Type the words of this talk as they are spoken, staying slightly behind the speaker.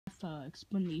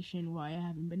explanation why I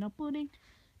haven't been uploading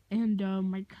and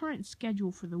my current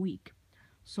schedule for the week.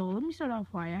 So let me start off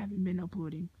why I haven't been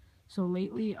uploading. So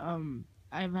lately,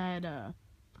 I've had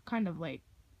kind of like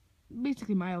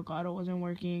basically my Elgato wasn't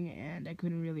working and I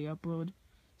couldn't really upload.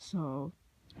 So,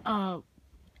 since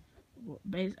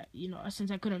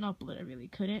I couldn't upload, I really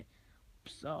couldn't.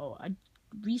 So I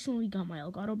recently got my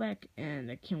Elgato back,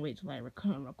 and I can't wait till I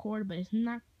record. But it's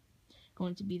not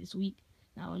going to be this week.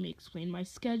 Now let me explain my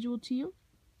schedule to you.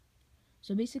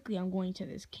 So basically, I'm going to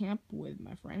this camp with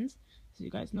my friends. So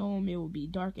you guys know them. It will be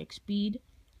Dark X Speed.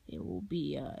 It will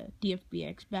be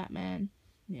DFBX Batman,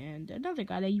 and another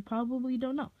guy that you probably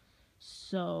don't know.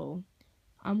 So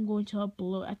I'm going to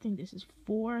upload. I think this is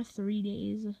 3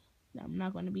 days that I'm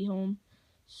not going to be home.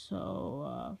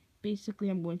 So basically,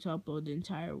 I'm going to upload the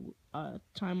entire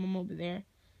time I'm over there.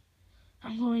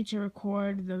 I'm going to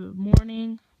record the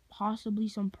morning, possibly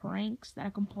some pranks that I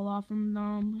can pull off from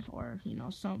them, or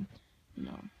some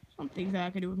things that I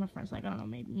could do with my friends. Like, I don't know,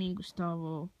 maybe me and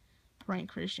Gustavo prank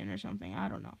Christian or something. I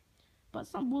don't know, but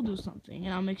we'll do something,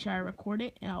 and I'll make sure I record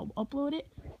it and I'll upload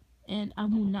it. And I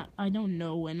don't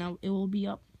know when it will be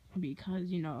up, because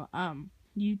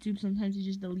YouTube sometimes it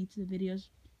just deletes the videos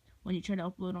when you try to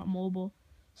upload on mobile.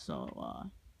 So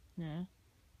yeah.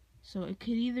 So it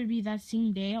could either be that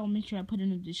same day. I'll make sure I put it in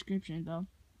the description though.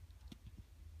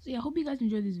 So yeah, I hope you guys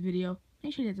enjoyed this video.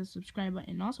 Make sure to hit the subscribe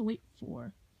button, and also wait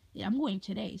for, I'm going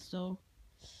today. So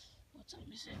what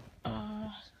time is it?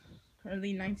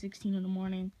 Currently 9:16 in the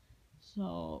morning.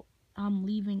 So I'm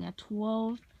leaving at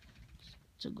 12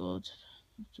 to go to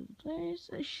the place.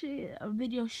 A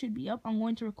video should be up. I'm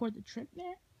going to record the trip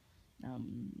there.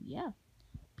 Yeah.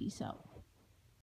 Peace out.